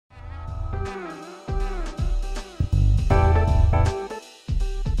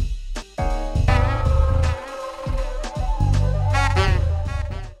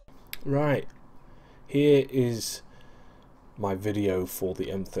Right, here is my video for the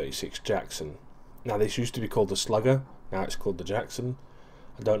M36 Jackson. Now this used to be called the Slugger, now it's called the Jackson.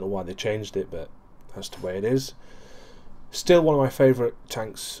 I don't know why they changed it, but that's the way it is. Still one of my favourite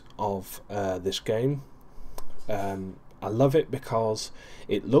tanks of this game. I love it because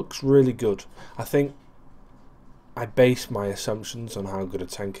it looks really good. I think I base my assumptions on how good a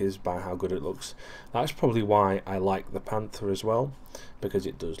tank is by how good it looks. That's probably why I like the Panther as well, because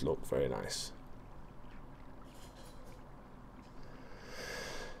it does look very nice.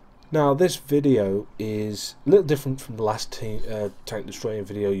 Now this video is a little different from the last tank destroying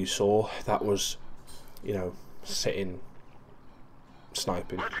video you saw. That was, you know, sitting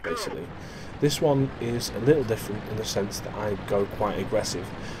sniping basically. This one is a little different in the sense that I go quite aggressive.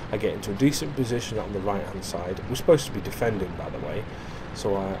 I get into a decent position on the right hand side. We're supposed to be defending, by the way,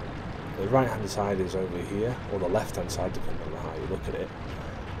 so the right hand side is over here, or the left hand side depending on how you look at it.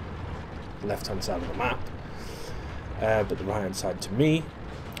 The left hand side of the map, but the right hand side to me.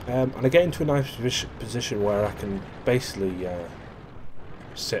 And I get into a nice position where I can basically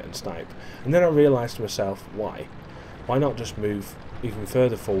sit and snipe. And then I realised to myself, why not just move even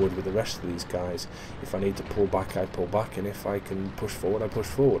further forward with the rest of these guys? If I need to pull back, I pull back, and if I can push forward, I push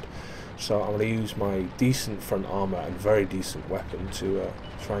forward. So I'm going to use my decent front armour and very decent weapon to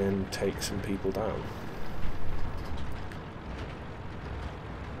try and take some people down.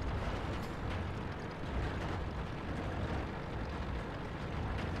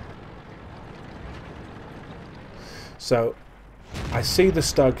 So I see the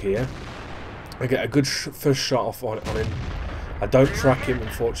Stug here. I get a good first shot off on him. I don't track him,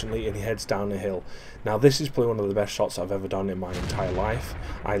 unfortunately, and he heads down the hill. Now this is probably one of the best shots I've ever done in my entire life.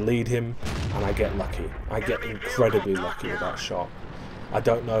 I lead him and I get lucky. I get incredibly lucky with that shot. I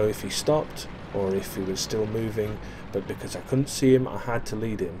don't know if he stopped or if he was still moving, but because I couldn't see him, I had to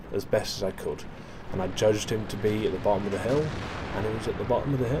lead him as best as I could. And I judged him to be at the bottom of the hill, and he was at the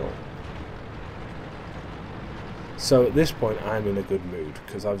bottom of the hill. So at this point I'm in a good mood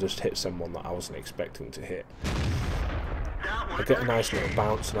because I've just hit someone that I wasn't expecting to hit. I get a nice little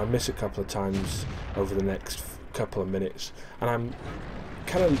bounce and I miss a couple of times over the next couple of minutes, and I'm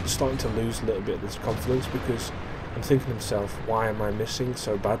kind of starting to lose a little bit of this confidence because I'm thinking to myself, why am I missing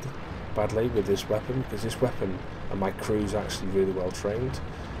so badly with this weapon? Because this weapon and my crew's actually really well trained.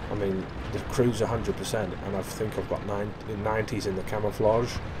 I mean, the crew's 100% and I think I've got 90s in the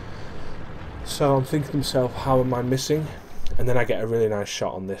camouflage. So I'm thinking to myself, how am I missing? And then I get a really nice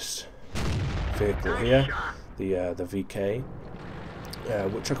shot on this vehicle here, the VK,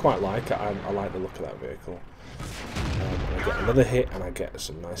 which I quite like. I like the look of that vehicle. I get another hit and I get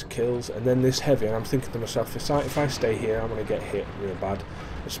some nice kills. And then this heavy, and I'm thinking to myself, if I stay here, I'm going to get hit real bad,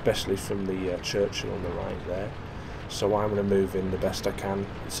 especially from the Churchill on the right there. So I'm going to move in the best I can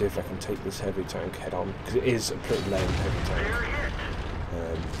and see if I can take this heavy tank head on, because it is a pretty lame heavy tank.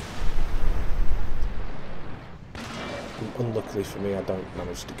 Unluckily for me, I don't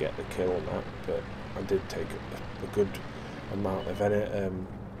manage to get the kill on that, but I did take a good amount of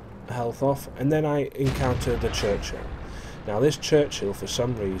health off. And then I encounter the Churchill. Now this Churchill, for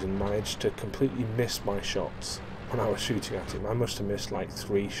some reason, managed to completely miss my shots when I was shooting at him. I must have missed like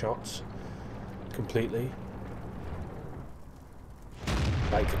 3 shots completely.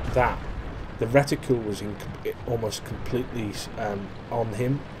 Like that. The reticle was almost completely on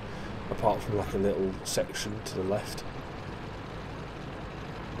him, apart from like a little section to the left.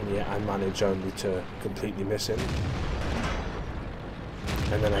 And yet I manage only to completely miss him.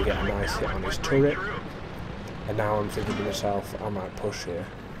 And then I get a nice hit on his turret. And now I'm thinking to myself, I might push here.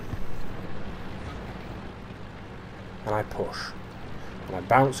 And I push. And I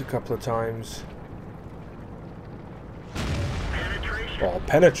bounce a couple of times. Well,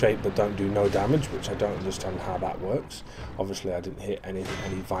 penetrate but don't do no damage, which I don't understand how that works. Obviously I didn't hit any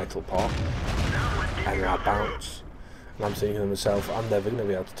vital part. And then I bounce. And I'm thinking to myself, I'm never going to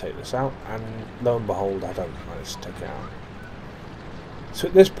be able to take this out, and lo and behold, I don't manage to take it out. So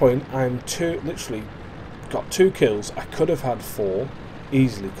at this point, I'm literally got 2 kills. I could have had 4,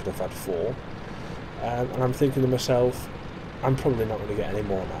 easily could have had 4, and I'm thinking to myself, I'm probably not going to get any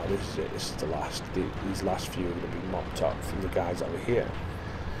more now. This is it. This is the last. These last few are going to be mopped up from the guys over here.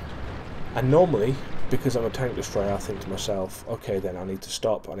 And normally, because I'm a tank destroyer, I think to myself, okay, then I need to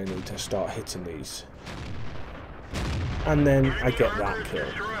stop and I need to start hitting these. And then I get that kill,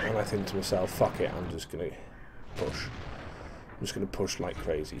 and I think to myself, fuck it, I'm just going to push. I'm just going to push like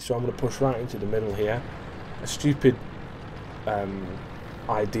crazy. So I'm going to push right into the middle here. A stupid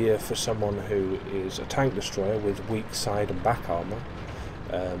idea for someone who is a tank destroyer with weak side and back armour,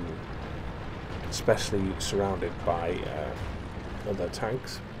 especially surrounded by other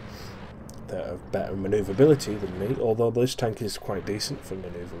tanks that have better manoeuvrability than me, although this tank is quite decent for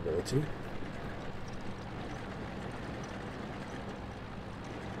manoeuvrability.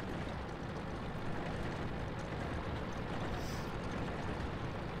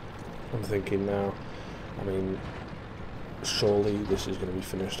 I'm thinking now, I mean, surely this is going to be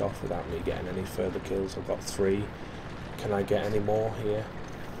finished off without me getting any further kills. I've got 3. Can I get any more here?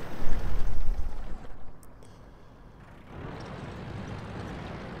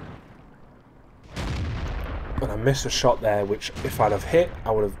 And I missed a shot there, which if I'd have hit,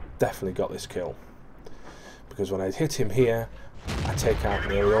 I would have definitely got this kill. Because when I hit him here, I take out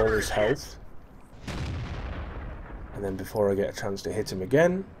nearly all his health. And then before I get a chance to hit him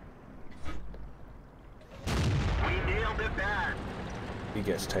again, he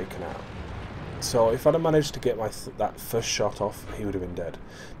gets taken out. So if I'd have managed to get that first shot off, he would have been dead.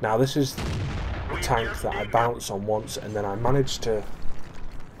 Now this is a tank that I bounced on once, and then I managed to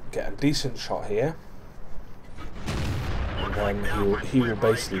get a decent shot here. And then he will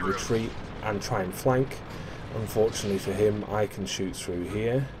basically retreat and try and flank. Unfortunately for him, I can shoot through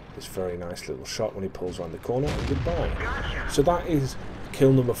here. This very nice little shot when he pulls around the corner, and goodbye. So that is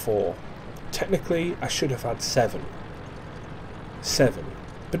kill number 4. Technically, I should have had 7. 7.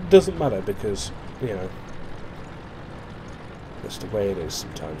 But it doesn't matter because, you know, that's the way it is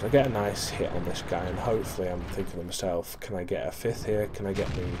sometimes. I get a nice hit on this guy, and hopefully I'm thinking to myself, can I get a 5th here? Can I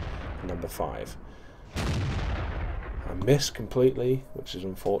get me number 5? I missed completely, which is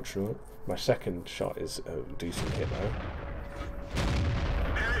unfortunate. My second shot is a decent hit though.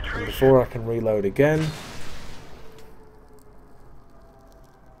 And before I can reload again,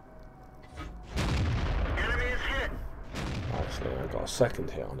 actually I got a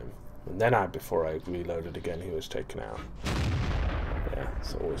second hit on him. And then before I reloaded again, he was taken out. Yeah,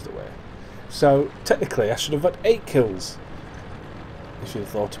 it's always the way. So technically I should have had 8 kills, if you'd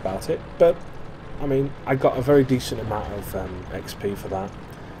thought about it. But I mean, I got a very decent amount of XP for that,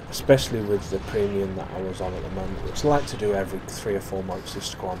 especially with the premium that I was on at the moment, which I like to do every 3 or 4 months,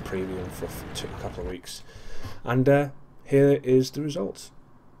 just to go on premium for a couple of weeks. And here is the results.